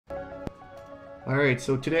Alright,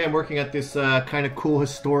 so today I'm working at this kind of cool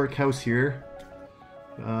historic house here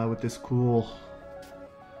with this cool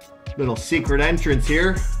little secret entrance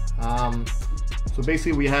here. So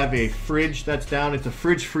basically we have a fridge that's down. It's a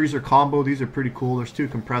fridge freezer combo. These are pretty cool. There's two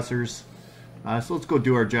compressors. So let's go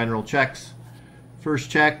do our general checks. First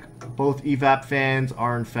check, both evap fans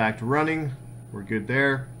are in fact running. We're good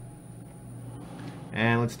there.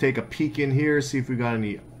 And let's take a peek in here, see if we got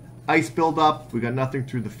any ice buildup. We got nothing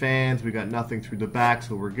through the fans, we got nothing through the back,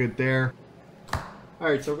 so we're good there.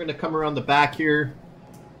 Alright, so we're going to come around the back here.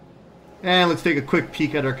 And let's take a quick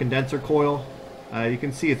peek at our condenser coil. You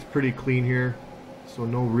can see it's pretty clean here, so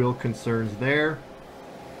no real concerns there.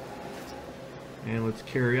 And let's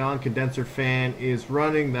carry on. Condenser fan is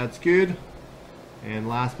running, that's good. And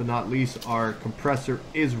last but not least, our compressor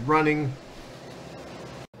is running.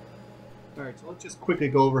 Alright, so let's just quickly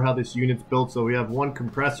go over how this unit's built. So we have one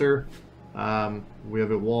compressor. We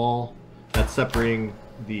have a wall that's separating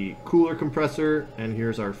the cooler compressor, and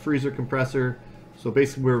here's our freezer compressor. So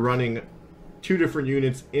basically we're running two different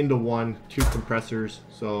units into one, two compressors.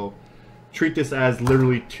 So treat this as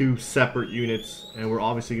literally two separate units, and we're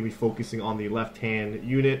obviously going to be focusing on the left-hand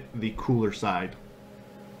unit, the cooler side.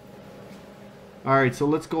 Alright, so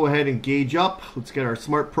let's go ahead and gauge up. Let's get our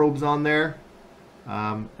smart probes on there.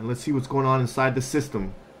 And let's see what's going on inside the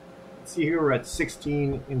system. See here we're at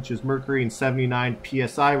 16 inches mercury and 79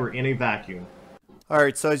 psi. We're in a vacuum.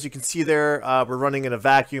 Alright, so as you can see there, we're running in a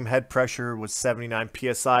vacuum. Head pressure was 79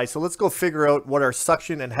 psi. So let's go figure out what our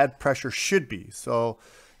suction and head pressure should be. So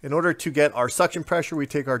in order to get our suction pressure, we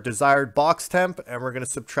take our desired box temp and we're going to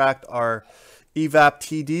subtract our evap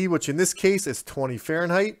TD, which in this case is 20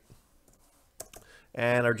 Fahrenheit.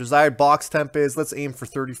 And our desired box temp is, let's aim for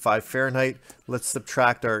 35 Fahrenheit. Let's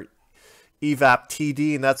subtract our evap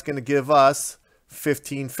TD, and that's going to give us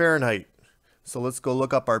 15 Fahrenheit. So let's go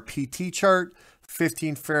look up our PT chart.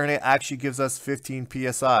 15 Fahrenheit actually gives us 15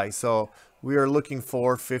 psi. So we are looking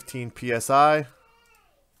for 15 psi.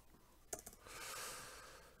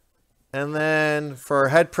 And then for our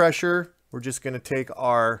head pressure, we're just going to take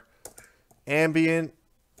our ambient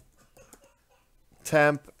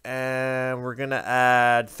temp and we're gonna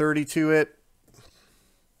add 30 to it.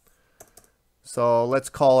 So let's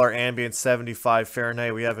call our ambient 75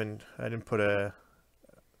 Fahrenheit. I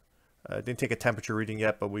didn't take a temperature reading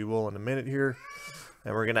yet, but we will in a minute here.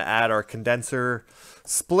 And we're gonna add our condenser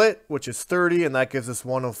split, which is 30, and that gives us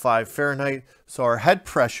 105 Fahrenheit. So our head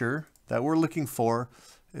pressure that we're looking for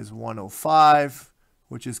is 105,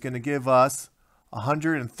 which is gonna give us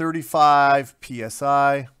 135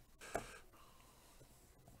 psi.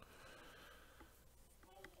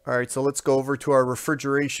 Alright, so let's go over to our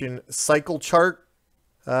refrigeration cycle chart.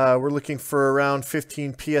 We're looking for around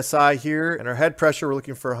 15 psi here, and our head pressure we're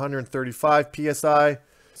looking for 135 psi.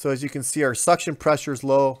 So as you can see, our suction pressure is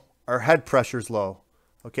low, our head pressure is low.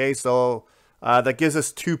 Okay, so that gives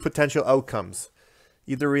us two potential outcomes.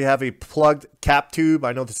 Either we have a plugged cap tube.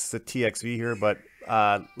 I know this is a TXV here, but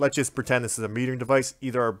let's just pretend this is a metering device.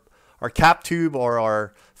 Either our cap tube or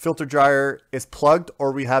our filter dryer is plugged,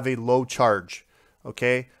 or we have a low charge.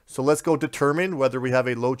 Okay, so let's go determine whether we have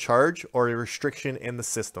a low charge or a restriction in the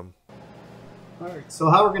system. Alright, so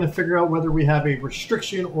how we're going to figure out whether we have a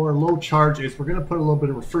restriction or a low charge is we're going to put a little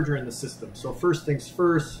bit of refrigerant in the system. So first things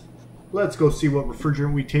first, let's go see what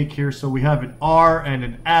refrigerant we take here. So we have an R and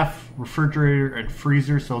an F, refrigerator and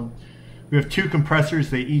freezer. So we have two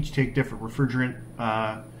compressors, they each take different refrigerant.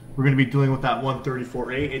 We're going to be dealing with that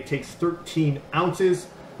 134A. It takes 13 ounces.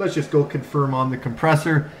 Let's just go confirm on the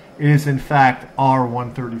compressor. It is in fact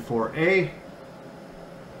R134A.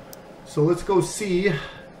 So let's go see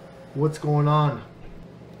what's going on.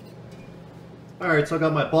 Alright, so I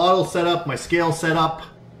got my bottle set up, my scale set up.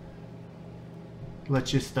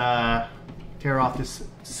 Let's just tear off this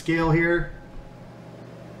scale here.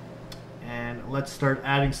 And let's start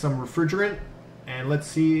adding some refrigerant. And let's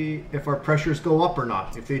see if our pressures go up or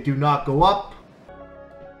not. If they do not go up,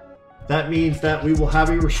 that means that we will have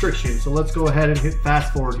a restriction. So let's go ahead and hit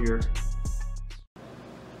fast forward here.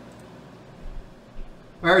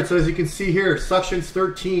 Alright, so as you can see here, suction's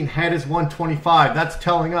 13, head is 125. That's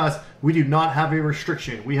telling us we do not have a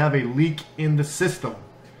restriction. We have a leak in the system.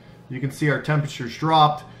 You can see our temperature's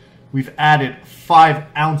dropped. We've added 5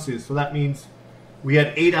 ounces. So that means we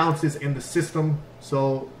had 8 ounces in the system.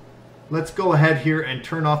 So let's go ahead here and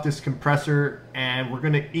turn off this compressor, and we're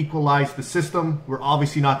going to equalize the system. We're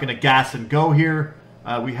obviously not going to gas and go here.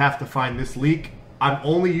 We have to find this leak. I'm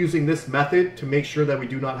only using this method to make sure that we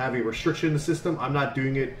do not have a restriction in the system. I'm not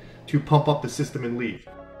doing it to pump up the system and leave.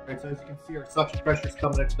 All right, so as you can see, our suction pressure is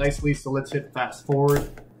coming up nicely, so let's hit fast forward.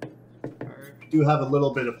 All right. do have a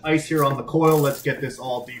little bit of ice here on the coil. Let's get this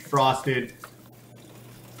all defrosted.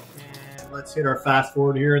 And let's hit our fast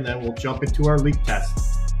forward here, and then we'll jump into our leak test.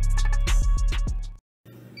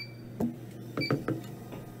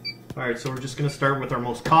 Alright, so we're just going to start with our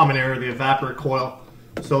most common error, the evaporator coil.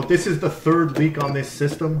 So this is the third leak on this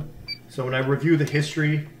system. So when I review the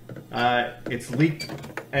history, it's leaked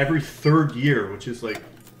every third year, which is like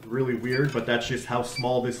really weird, but that's just how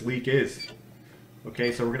small this leak is.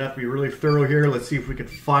 Okay, so we're going to have to be really thorough here. Let's see if we can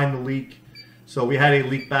find the leak. So we had a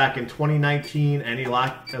leak back in 2019 and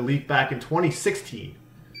a leak back in 2016.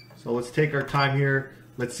 So let's take our time here.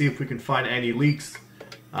 Let's see if we can find any leaks,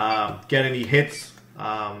 get any hits.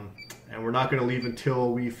 And we're not going to leave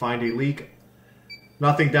until we find a leak.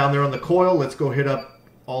 Nothing down there on the coil. Let's go hit up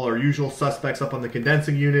all our usual suspects up on the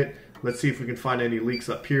condensing unit. Let's see if we can find any leaks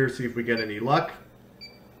up here, see if we get any luck.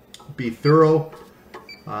 Be thorough.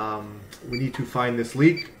 We need to find this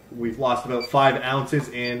leak. We've lost about 5 ounces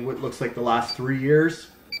in what looks like the last 3 years.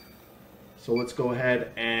 So let's go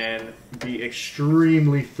ahead and be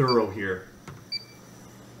extremely thorough here.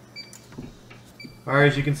 Alright,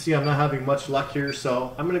 as you can see, I'm not having much luck here,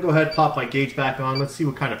 so I'm going to go ahead and pop my gauge back on. Let's see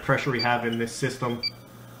what kind of pressure we have in this system.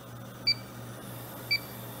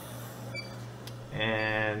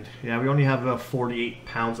 And yeah, we only have about 48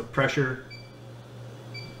 pounds of pressure.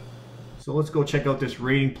 So let's go check out this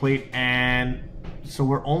rating plate. And so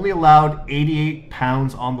we're only allowed 88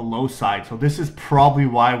 pounds on the low side. So this is probably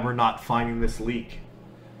why we're not finding this leak.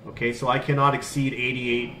 Okay, so I cannot exceed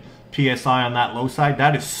 88 PSI on that low side.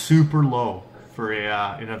 That is super low for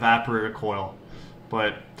an evaporator coil,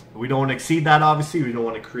 but we don't want to exceed that. Obviously, we don't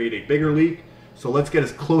want to create a bigger leak, so let's get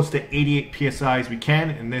as close to 88 psi as we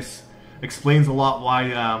can, and this explains a lot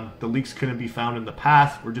why the leaks couldn't be found in the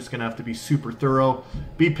past. We're just gonna have to be super thorough,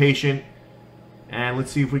 be patient, and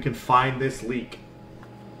let's see if we can find this leak.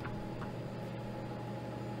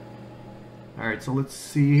 All right, so let's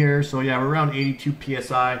see here. So yeah, we're around 82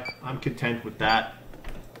 psi. I'm content with that.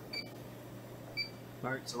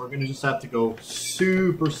 Alright, so we're going to just have to go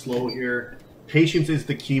super slow here. Patience is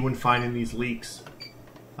the key when finding these leaks.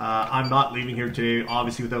 I'm not leaving here today,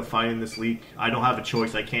 obviously, without finding this leak. I don't have a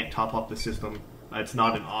choice. I can't top up the system. It's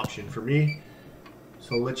not an option for me.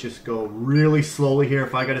 So let's just go really slowly here.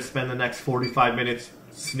 If I got to spend the next 45 minutes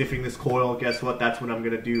sniffing this coil, guess what? That's what I'm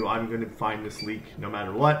going to do. I'm going to find this leak no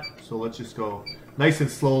matter what. So let's just go nice and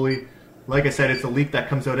slowly. Like I said, it's a leak that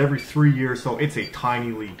comes out every 3 years, so it's a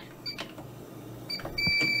tiny leak.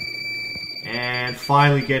 And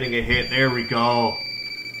finally getting a hit. There we go.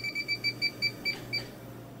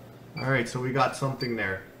 Alright, so we got something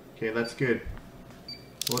there. Okay, that's good.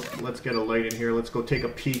 So let's get a light in here. Let's go take a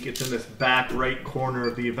peek. It's in this back right corner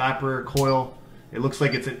of the evaporator coil. It looks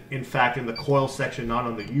like it's in fact in the coil section, not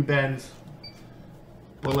on the U-bends.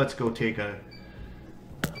 But let's go take a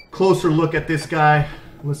closer look at this guy.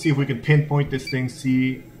 Let's see if we can pinpoint this thing,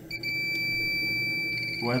 see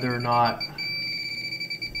whether or not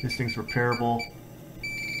this thing's repairable.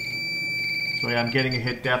 So yeah, I'm getting a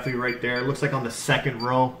hit definitely right there. It looks like on the second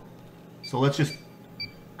row. So let's just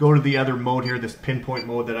go to the other mode here, this pinpoint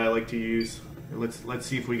mode that I like to use. Let's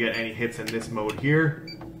see if we get any hits in this mode here.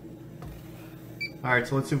 Alright,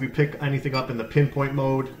 so let's see if we pick anything up in the pinpoint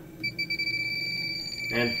mode.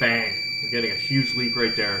 And bang, we're getting a huge leak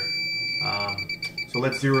right there. So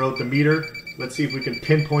let's zero out the meter. Let's see if we can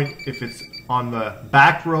pinpoint if it's on the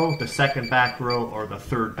back row, the second back row, or the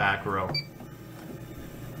third back row.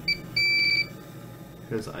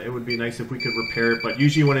 Because it would be nice if we could repair it, but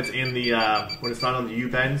usually when it's in the when it's not on the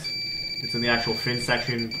U-bends, it's in the actual fin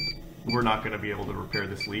section, we're not going to be able to repair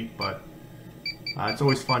this leak, but it's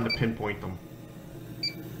always fun to pinpoint them.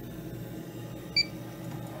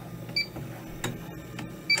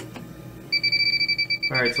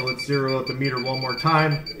 Alright, so let's zero out the meter one more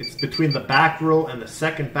time. It's between the back row and the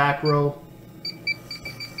second back row.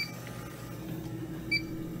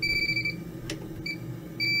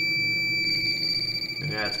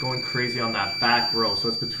 Yeah, it's going crazy on that back row. So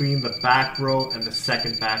it's between the back row and the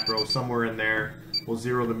second back row, somewhere in there. We'll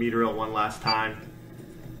zero the meter out one last time.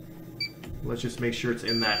 Let's just make sure it's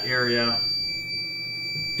in that area.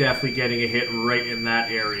 Definitely getting a hit right in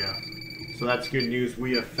that area. So that's good news.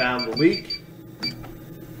 We have found the leak.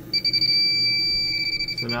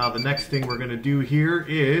 So now the next thing we're going to do here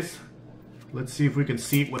is, let's see if we can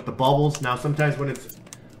see it with the bubbles. Now sometimes when it's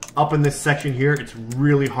up in this section here, it's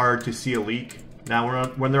really hard to see a leak. Now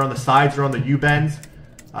when they're on the sides or on the U-bends,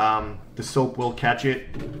 the soap will catch it.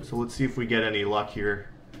 So let's see if we get any luck here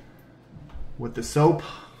with the soap,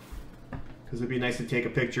 because it'd be nice to take a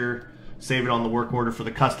picture, save it on the work order for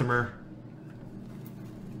the customer.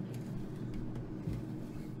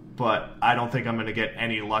 but I don't think I'm going to get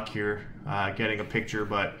any luck here getting a picture,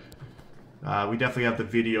 but we definitely have the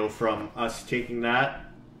video from us taking that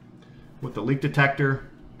with the leak detector.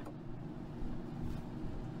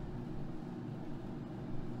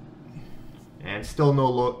 And still no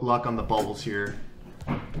luck on the bubbles here.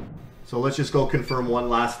 So let's just go confirm one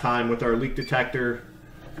last time with our leak detector.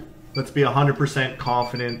 Let's be 100%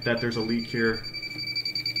 confident that there's a leak here.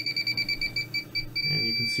 And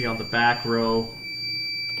you can see on the back row,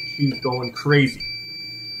 she's going crazy.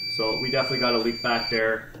 So we definitely got a leak back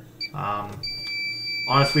there.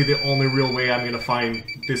 Honestly, the only real way I'm going to find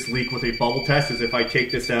this leak with a bubble test is if I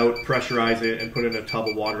take this out, pressurize it, and put it in a tub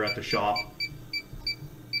of water at the shop.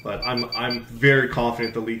 But I'm very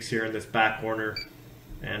confident the leak's here in this back corner.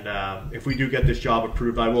 And if we do get this job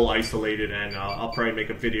approved, I will isolate it, and I'll probably make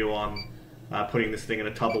a video on putting this thing in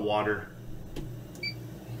a tub of water.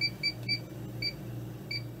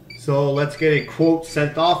 So let's get a quote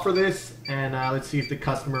sent off for this, and let's see if the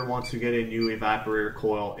customer wants to get a new evaporator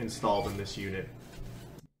coil installed in this unit.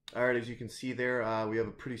 Alright, as you can see there, we have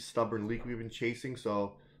a pretty stubborn leak we've been chasing.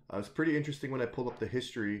 So it was pretty interesting when I pulled up the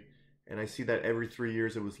history, and I see that every 3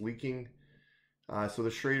 years it was leaking. So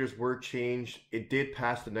the Schraders were changed. It did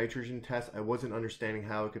pass the nitrogen test. I wasn't understanding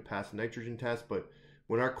how it could pass the nitrogen test, but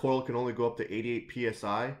when our coil can only go up to 88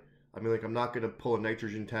 psi, I mean, like, I'm not going to pull a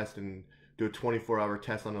nitrogen test and do a 24-hour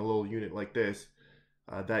test on a little unit like this.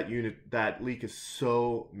 That leak is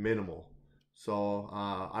so minimal. So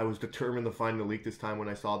I was determined to find the leak this time when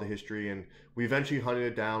I saw the history, and we eventually hunted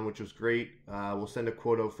it down, which was great. We'll send a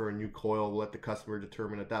quote out for a new coil. We'll let the customer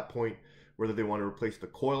determine at that point whether they want to replace the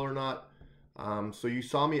coil or not. So you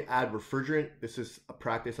saw me add refrigerant. This is a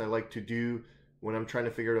practice I like to do when I'm trying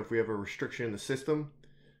to figure out if we have a restriction in the system.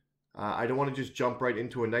 I don't want to just jump right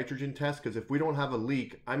into a nitrogen test, because if we don't have a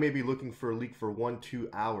leak, I may be looking for a leak for 1-2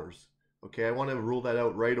 hours. Okay, I want to rule that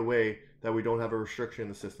out right away that we don't have a restriction in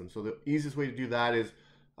the system. So the easiest way to do that is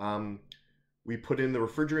we put in the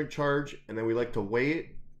refrigerant charge, and then we like to weigh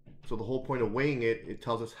it. So the whole point of weighing it, it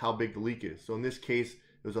tells us how big the leak is. So in this case,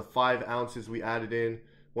 it was a 5 ounces we added in.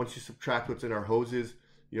 Once you subtract what's in our hoses,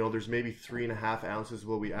 you know, there's maybe 3.5 ounces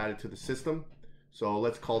what we added to the system. So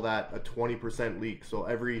let's call that a 20% leak. So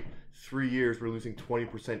every 3 years, we're losing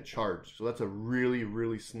 20% charge. So that's a really,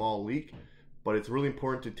 really small leak. But it's really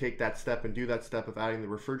important to take that step and do that step of adding the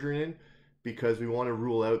refrigerant in, because we want to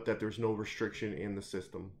rule out that there's no restriction in the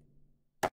system.